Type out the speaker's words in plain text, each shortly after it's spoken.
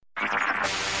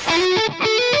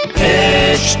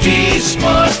HD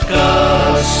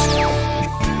Smartcast.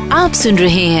 आप सुन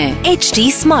रहे हैं HD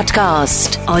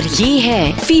Smartcast और ये है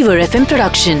Fever FM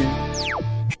प्रोडक्शन।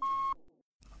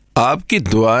 आपकी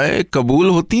दुआएं कबूल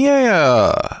होती हैं या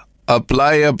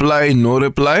apply no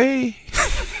reply?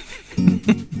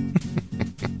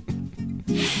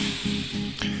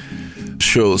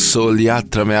 Show soul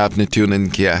यात्रा में आपने ट्यून इन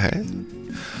किया है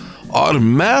और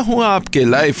मैं हूं आपके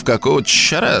लाइफ का कोच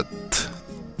शरद।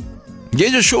 ये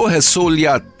जो शो है सोल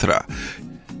यात्रा,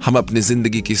 हम अपनी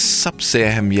जिंदगी की सबसे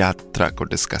अहम यात्रा को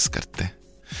डिस्कस करते हैं।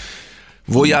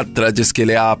 वो यात्रा जिसके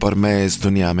लिए आप और मैं इस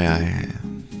दुनिया में आए हैं,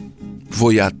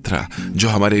 वो यात्रा जो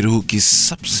हमारी रूह की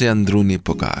सबसे अंदरूनी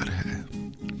पुकार है।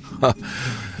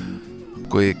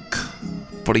 को एक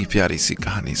बड़ी प्यारी सी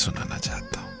कहानी सुनाना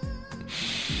चाहता हूं।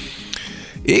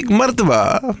 एक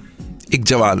मर्तबा एक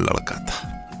जवान लड़का था।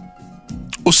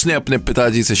 उसने अपने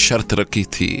पिताजी से शर्त रखी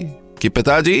थी कि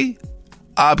पिताजी,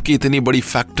 आपकी इतनी बड़ी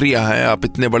फैक्ट्रियां हैं, आप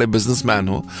इतने बड़े बिजनेसमैन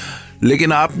हो,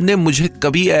 लेकिन आपने मुझे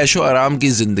कभी ऐशो आराम की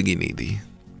जिंदगी नहीं दी।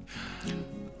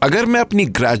 अगर मैं अपनी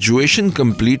ग्रेजुएशन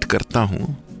कंप्लीट करता हूं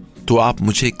तो आप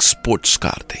मुझे एक स्पोर्ट्स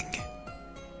कार देंगे।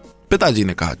 पिताजी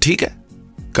ने कहा, ठीक है,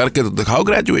 करके तो दिखाओ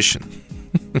ग्रेजुएशन।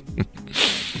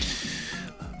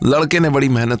 लड़के ने बड़ी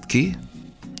मेहनत की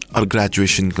और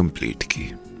ग्रेजुएशन कंप्लीट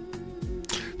की।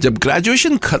 जब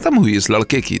ग्रेजुएशन खत्म हुई इस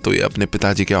लड़के की, तो ये अपने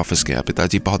पिताजी के ऑफिस गया।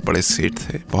 पिताजी बहुत बड़े सेठ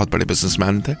थे, बहुत बड़े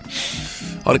बिजनेसमैन थे,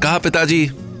 और कहा, पिताजी,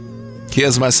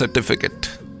 हियर्स माय सर्टिफिकेट,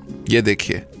 ये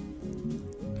देखिए,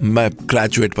 मैं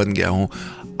ग्रेजुएट बन गया हूं,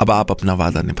 अब आप अपना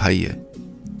वादा निभाइए।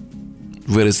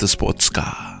 Where is the sports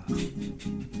car?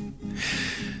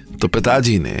 तो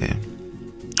पिताजी ने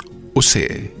उसे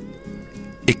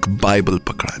एक बाइबल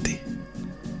पकड़ा दी।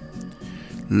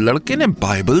 लड़के ने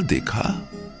बाइबल देखा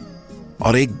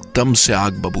और एकदम से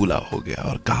आग बबूला हो गया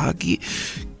और कहा कि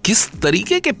किस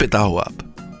तरीके के पिता हो आप?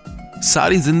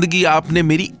 सारी जिंदगी आपने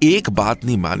मेरी एक बात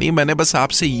नहीं मानी। मैंने बस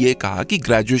आपसे ये कहा कि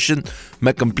ग्रेजुएशन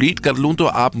मैं कंप्लीट कर लूं तो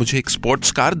आप मुझे एक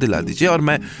स्पोर्ट्स कार दिला दीजिए, और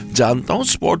मैं जानता हूं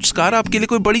स्पोर्ट्स कार आपके लिए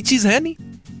कोई बड़ी चीज है नहीं,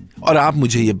 और आप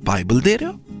मुझे ये बाइबल दे रहे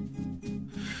हो।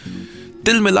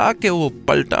 तिल मिला के वो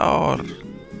पलटा और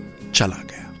चला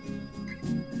गया।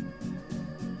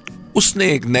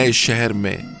 उसने एक नए शहर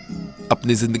में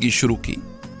अपनी जिंदगी शुरू की।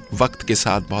 वक्त के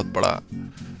साथ बहुत बड़ा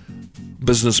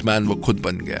बिजनेसमैन वो खुद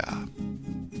बन गया।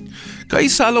 कई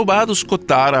सालों बाद उसको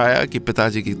तार आया कि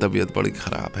पिताजी की तबीयत बड़ी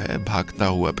खराब है। भागता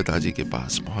हुआ पिताजी के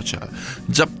पास पहुंचा।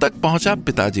 जब तक पहुंचा,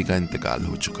 पिताजी का इंतकाल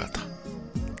हो चुका था।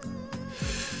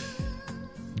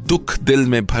 दुख दिल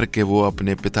में भर के वो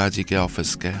अपने पिताजी के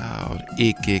ऑफिस गया और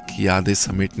एक एक यादें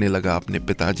समेटने लगा अपने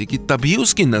पिताजी की। तभी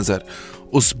उसकी नजर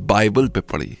उस बाइबल पे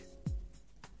पड़ी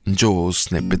जो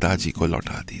उसने पिताजी को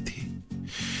लौटा दी थी।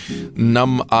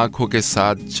 नम आंखों के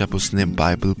साथ जब उसने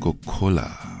बाइबल को खोला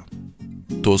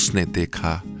तो उसने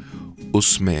देखा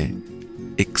उसमें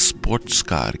एक स्पोर्ट्स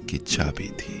कार की चाबी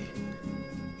थी।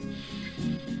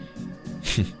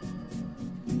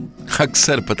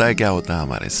 अक्सर पता है क्या होता है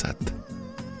हमारे साथ?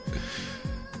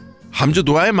 हम जो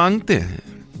दुआएं मांगते हैं,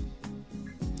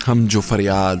 हम जो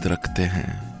फरियाद रखते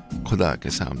हैं खुदा के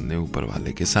सामने, ऊपर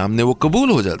वाले के सामने, वो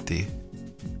कबूल हो जाती है,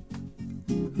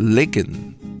 लेकिन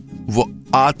वो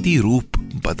आती रूप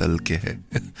बदल के है।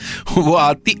 वो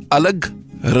आती अलग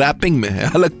रैपिंग में है,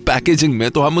 अलग पैकेजिंग में,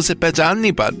 तो हम उसे पहचान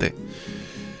नहीं पाते।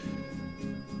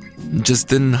 जिस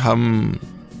दिन हम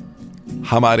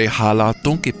हमारे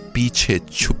हालातों के पीछे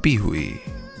छुपी हुई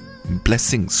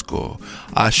ब्लेसिंग्स को,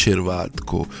 आशीर्वाद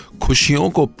को, खुशियों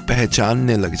को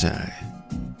पहचानने लग जाए,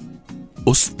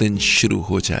 उस दिन शुरू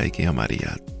हो जाएगी हमारी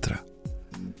यात्रा,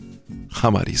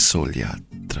 हमारी सोल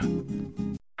यात्रा।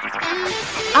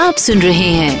 आप सुन रहे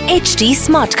हैं HD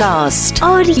Smartcast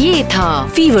और ये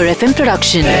था Fever FM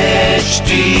production.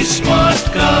 HD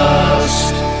Smartcast.